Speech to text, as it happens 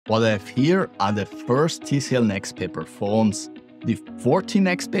What I have here are the first TCL NXTPAPER phones, the 14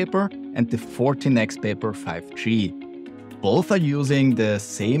 NXTPAPER and the 14 NXTPAPER 5G. Both are using the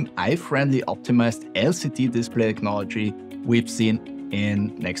same eye-friendly optimized LCD display technology we've seen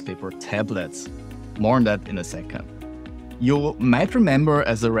in NXTPAPER tablets. More on that in a second. You might remember,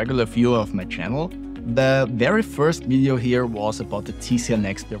 as a regular viewer of my channel, the very first video here was about the TCL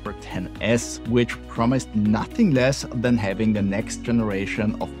NXTPAPER 10S, which promised nothing less than having the next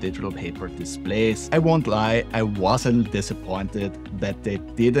generation of digital paper displays. I won't lie, I was a little disappointed that they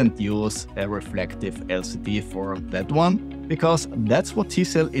didn't use a reflective LCD for that one, because that's what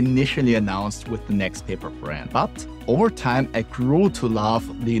TCL initially announced with the NXTPAPER brand. But over time, I grew to love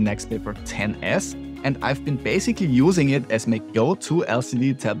the NXTPAPER 10S, and I've been basically using it as my go-to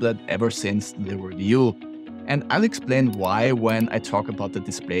LCD tablet ever since the review. And I'll explain why when I talk about the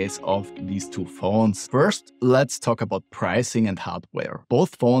displays of these two phones. First, let's talk about pricing and hardware.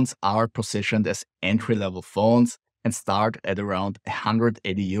 Both phones are positioned as entry-level phones and start at around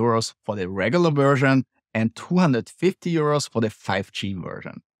 180 euros for the regular version and 250 euros for the 5G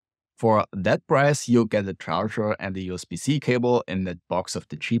version. For that price, you get a charger and a USB-C cable in the box of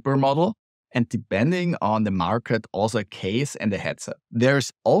the cheaper model, and depending on the market, also a case and a headset.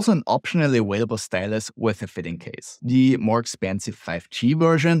 There's also an optionally available stylus with a fitting case. The more expensive 5G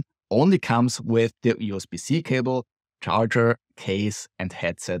version only comes with the USB-C cable, charger, case, and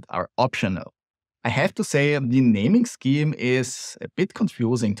headset are optional. I have to say the naming scheme is a bit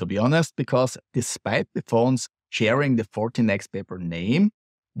confusing, to be honest, because despite the phones sharing the 14 NXTPAPER name,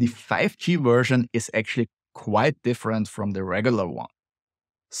 the 5G version is actually quite different from the regular one.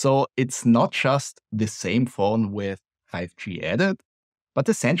 So it's not just the same phone with 5G added, but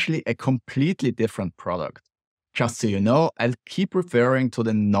essentially a completely different product. Just so you know, I'll keep referring to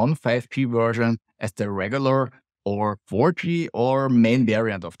the non-5G version as the regular or 4G or main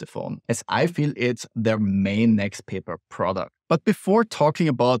variant of the phone, as I feel it's their main NXTPAPER product. But before talking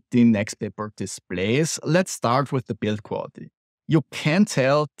about the NXTPAPER displays, let's start with the build quality. You can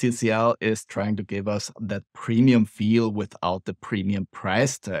tell TCL is trying to give us that premium feel without the premium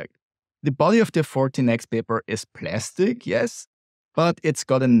price tag. The body of the 14 NXTPAPER is plastic, yes, but it's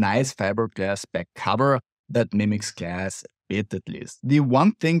got a nice fiberglass back cover that mimics glass a bit at least. The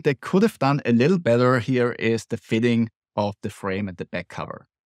one thing they could have done a little better here is the fitting of the frame and the back cover.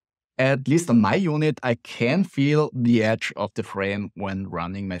 At least on my unit, I can feel the edge of the frame when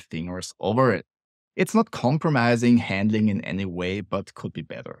running my fingers over it. It's not compromising handling in any way, but could be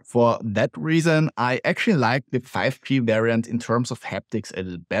better. For that reason, I actually like the 5G variant in terms of haptics a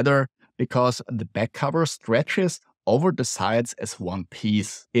little better, because the back cover stretches over the sides as one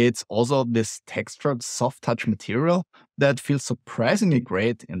piece. It's also this textured soft touch material that feels surprisingly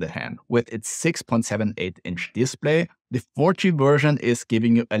great in the hand. With its 6.78-inch display, the 4G version is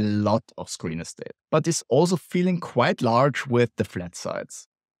giving you a lot of screen estate, but is also feeling quite large with the flat sides.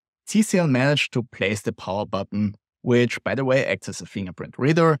 TCL managed to place the power button, which by the way acts as a fingerprint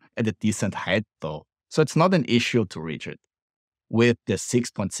reader, at a decent height though, so it's not an issue to reach it. With the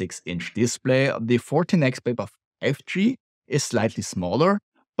 6.6-inch display, the 14 NXTPAPER 5G is slightly smaller,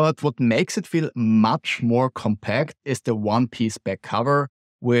 but what makes it feel much more compact is the one-piece back cover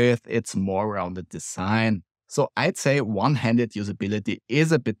with its more rounded design. So I'd say one-handed usability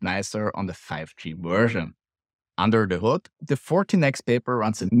is a bit nicer on the 5G version. Under the hood, the 14 NXTPAPER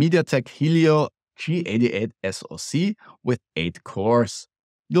runs a MediaTek Helio G88 SoC with 8 cores.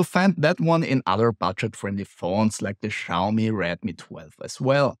 You'll find that one in other budget-friendly phones like the Xiaomi Redmi 12 as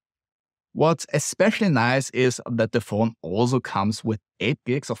well. What's especially nice is that the phone also comes with 8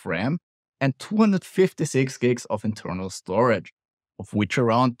 gigs of RAM and 256 gigs of internal storage, of which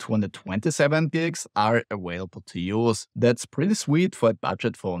around 227 gigs are available to use. That's pretty sweet for a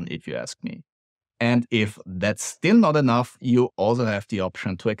budget phone if you ask me. And if that's still not enough, you also have the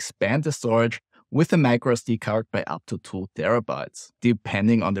option to expand the storage with a microSD card by up to 2 terabytes.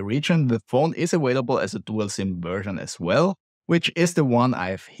 Depending on the region, the phone is available as a dual SIM version as well, which is the one I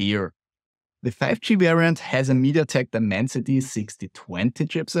have here. The 5G variant has a MediaTek Dimensity 6020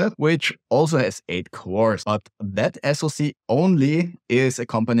 chipset, which also has 8 cores, but that SoC only is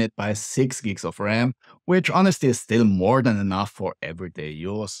accompanied by 6 gigs of RAM, which honestly is still more than enough for everyday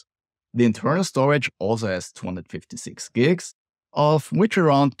use. The internal storage also has 256 gigs, of which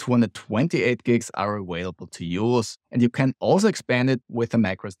around 228 gigs are available to use, and you can also expand it with a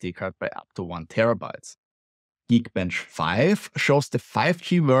microSD card by up to 1 terabyte. Geekbench 5 shows the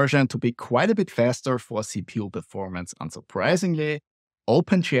 5G version to be quite a bit faster for CPU performance, unsurprisingly.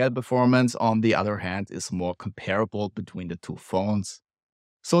 OpenGL performance, on the other hand, is more comparable between the two phones.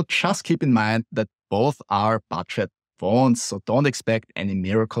 So just keep in mind that both are budget phones, so don't expect any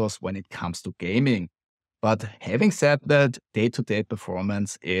miracles when it comes to gaming. But having said that, day-to-day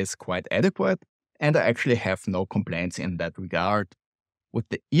performance is quite adequate, and I actually have no complaints in that regard. With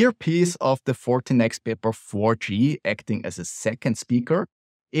the earpiece of the 14xPaper 4G acting as a second speaker,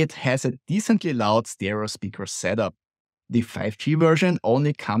 it has a decently loud stereo speaker setup. The 5G version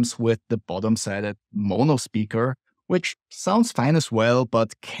only comes with the bottom-sided mono speaker, which sounds fine as well,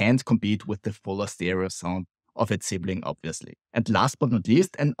 but can't compete with the fuller stereo sound of its sibling, obviously. And last but not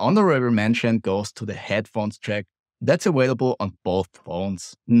least, an honorable mention goes to the headphones jack that's available on both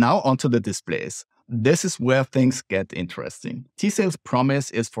phones. Now onto the displays. This is where things get interesting. TCL's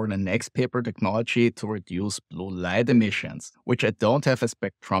promise is for the NXTPAPER technology to reduce blue light emissions, which I don't have a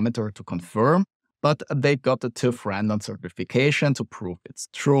spectrometer to confirm, but they got the TÜV Rheinland certification to prove it's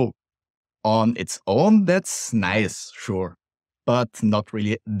true. On its own, that's nice, sure, but not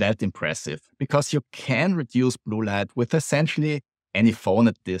really that impressive, because you can reduce blue light with essentially any phone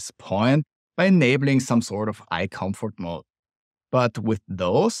at this point by enabling some sort of eye comfort mode. But with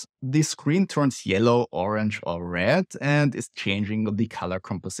those, the screen turns yellow, orange, or red and is changing the color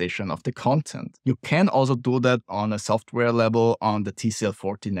composition of the content. You can also do that on a software level on the TCL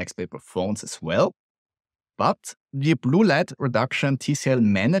 14 NXTPAPER phones as well. But the blue light reduction TCL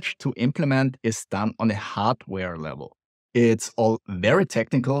managed to implement is done on a hardware level. It's all very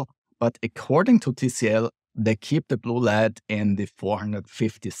technical, but according to TCL, they keep the blue light in the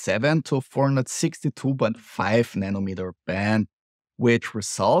 457 to 462.5 nanometer band, which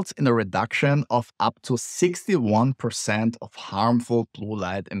results in a reduction of up to 61% of harmful blue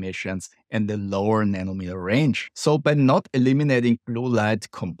light emissions in the lower nanometer range. So by not eliminating blue light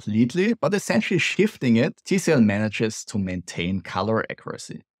completely, but essentially shifting it, TCL manages to maintain color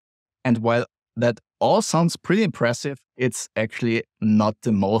accuracy. And while that all sounds pretty impressive, it's actually not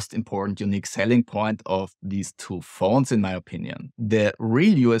the most important unique selling point of these two phones, in my opinion. The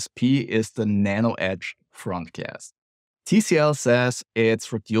real USP is the Nano Edge front glass. TCL says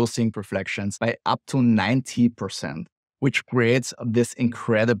it's reducing reflections by up to 90%, which creates this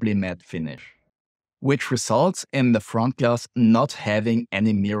incredibly matte finish, which results in the front glass not having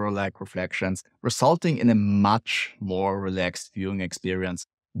any mirror-like reflections, resulting in a much more relaxed viewing experience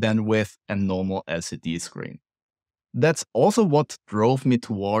than with a normal LCD screen. That's also what drove me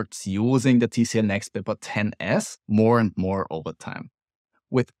towards using the TCL NXTPAPER 10S more and more over time.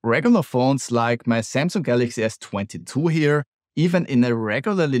 With regular phones like my Samsung Galaxy S22 here, even in a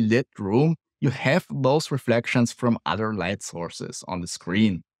regularly lit room, you have those reflections from other light sources on the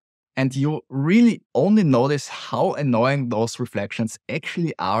screen. And you really only notice how annoying those reflections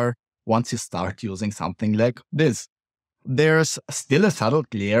actually are once you start using something like this. There's still a subtle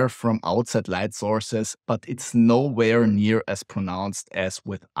glare from outside light sources, but it's nowhere near as pronounced as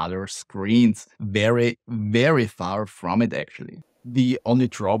with other screens. Very, very far from it actually. The only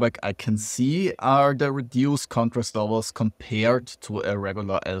drawback I can see are the reduced contrast levels compared to a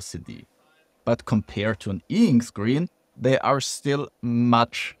regular LCD. But compared to an e-ink screen, they are still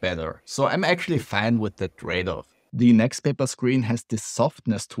much better. So I'm actually fine with that trade-off. The NXTPAPER screen has this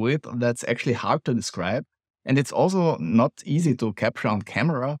softness to it that's actually hard to describe. And it's also not easy to capture on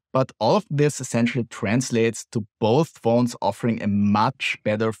camera, but all of this essentially translates to both phones offering a much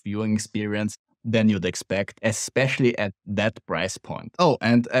better viewing experience than you'd expect, especially at that price point. Oh,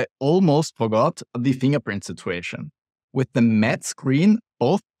 and I almost forgot the fingerprint situation. With the matte screen,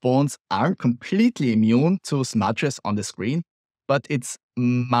 both phones are completely immune to smudges on the screen, but it's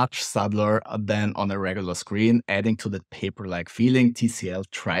much subtler than on a regular screen, adding to the paper-like feeling TCL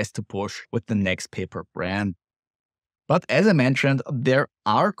tries to push with the NXTPAPER brand. But as I mentioned, there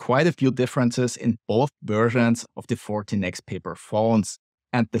are quite a few differences in both versions of the 14 NXTPAPER phones,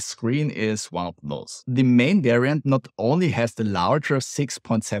 and the screen is one of those. The main variant not only has the larger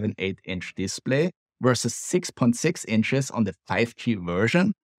 6.78-inch display versus 6.6 inches on the 5G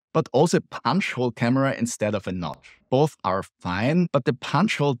version, but also a punch hole camera instead of a notch. Both are fine, but the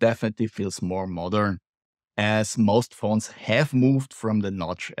punch hole definitely feels more modern, as most phones have moved from the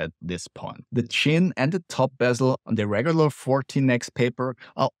notch at this point. The chin and the top bezel on the regular 14 NXTPAPER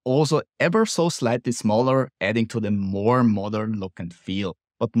are also ever so slightly smaller, adding to the more modern look and feel.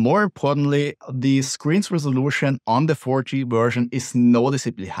 But more importantly, the screen's resolution on the 4G version is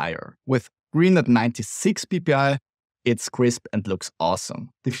noticeably higher. With screen at 96 ppi, it's crisp and looks awesome.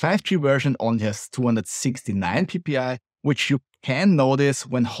 The 5G version only has 269 ppi, which you can notice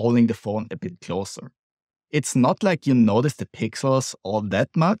when holding the phone a bit closer. It's not like you notice the pixels all that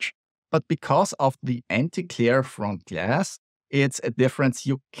much, but because of the anti-glare front glass, it's a difference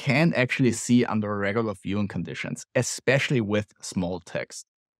you can actually see under regular viewing conditions, especially with small text.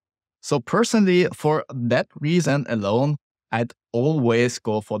 So personally, for that reason alone, I'd always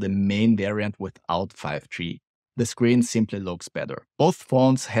go for the main variant without 5G. The screen simply looks better. Both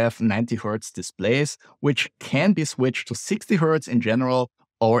phones have 90Hz displays, which can be switched to 60Hz in general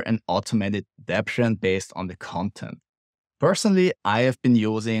or an automated adaptation based on the content. Personally, I have been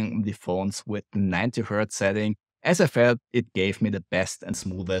using the phones with the 90Hz setting as I felt it gave me the best and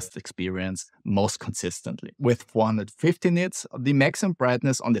smoothest experience most consistently. With 450 nits, the maximum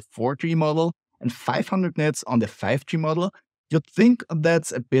brightness on the 4G model and 500 nits on the 5G model, you'd think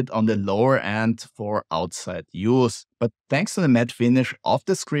that's a bit on the lower end for outside use. But thanks to the matte finish of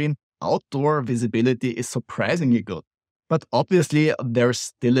the screen, outdoor visibility is surprisingly good. But obviously, there's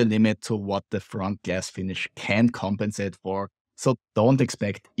still a limit to what the front glass finish can compensate for, so don't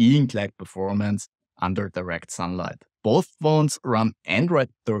expect ink-like performance under direct sunlight. Both phones run Android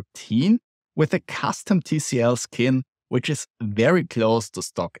 13 with a custom TCL skin, which is very close to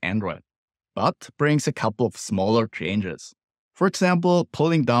stock Android, but brings a couple of smaller changes. For example,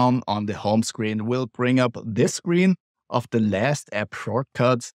 pulling down on the home screen will bring up this screen of the last app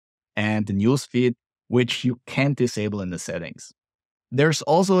shortcuts and the newsfeed, which you can disable in the settings. There's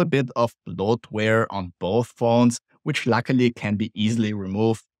also a bit of bloatware on both phones, which luckily can be easily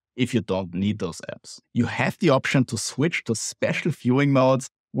removed if you don't need those apps. You have the option to switch to special viewing modes,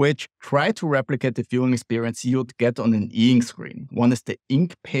 which try to replicate the viewing experience you'd get on an e-ink screen. One is the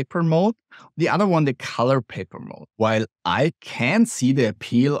ink paper mode, the other one the color paper mode. While I can see the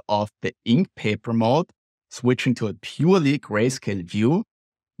appeal of the ink paper mode, switching to a purely grayscale view,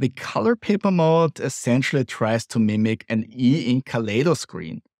 the color paper mode essentially tries to mimic an e-ink Kaleido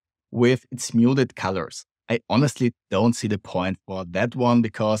screen with its muted colors. I honestly don't see the point for that one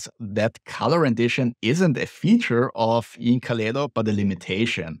because that color rendition isn't a feature of e-ink Kaleido but a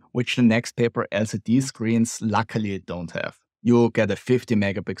limitation, which the NXTPAPER LCD screens luckily don't have. You get a 50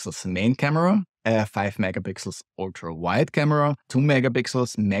 megapixels main camera, a 5 megapixels ultra wide camera, 2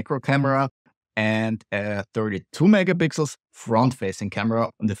 megapixels macro camera, and a 32 megapixels front-facing camera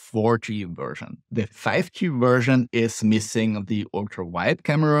on the 4G version. The 5G version is missing the ultra-wide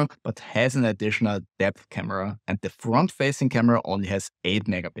camera, but has an additional depth camera, and the front-facing camera only has 8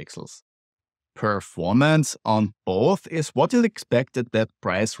 megapixels. Performance on both is what you'd expect at that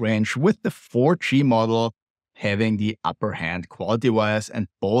price range, with the 4G model having the upper hand quality-wise and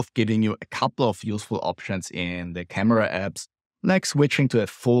both giving you a couple of useful options in the camera apps, like switching to a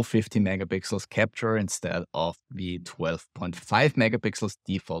full 50 megapixels capture instead of the 12.5 megapixels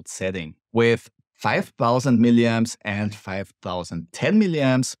default setting. With 5000 milliamps and 5010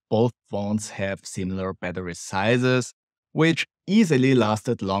 milliamps, both phones have similar battery sizes, which easily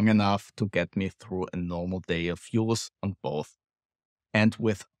lasted long enough to get me through a normal day of use on both. And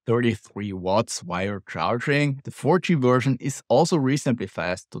with 33 watts wire charging, the 4G version is also reasonably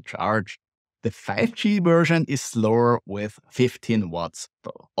fast to charge. The 5G version is slower with 15 watts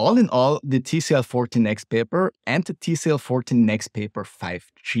though. All in all, the TCL 14 NXTPAPER and the TCL 14 NXTPAPER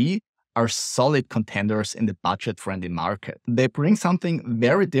 5G are solid contenders in the budget-friendly market. They bring something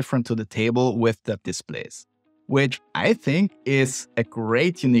very different to the table with their displays, which I think is a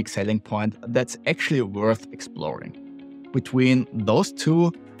great unique selling point that's actually worth exploring. Between those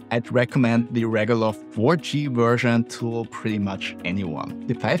two, I'd recommend the regular 4G version to pretty much anyone.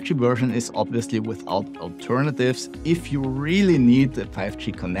 The 5G version is obviously without alternatives if you really need a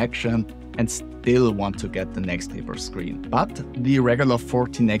 5G connection and still want to get the NXTPAPER screen. But the regular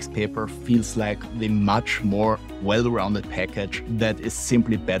 14 NXTPAPER feels like the much more well-rounded package that is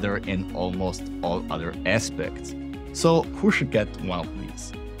simply better in almost all other aspects. So who should get one of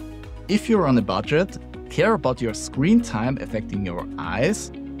these? If you're on a budget, care about your screen time affecting your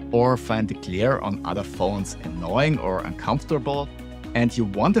eyes, or find the glare on other phones annoying or uncomfortable, and you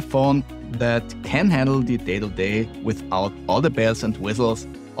want a phone that can handle the day-to-day without all the bells and whistles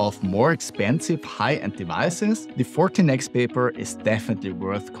of more expensive high-end devices, the 14 NXTPAPER is definitely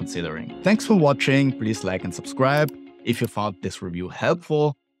worth considering. Thanks for watching, please like and subscribe if you found this review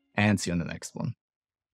helpful, and see you on the next one.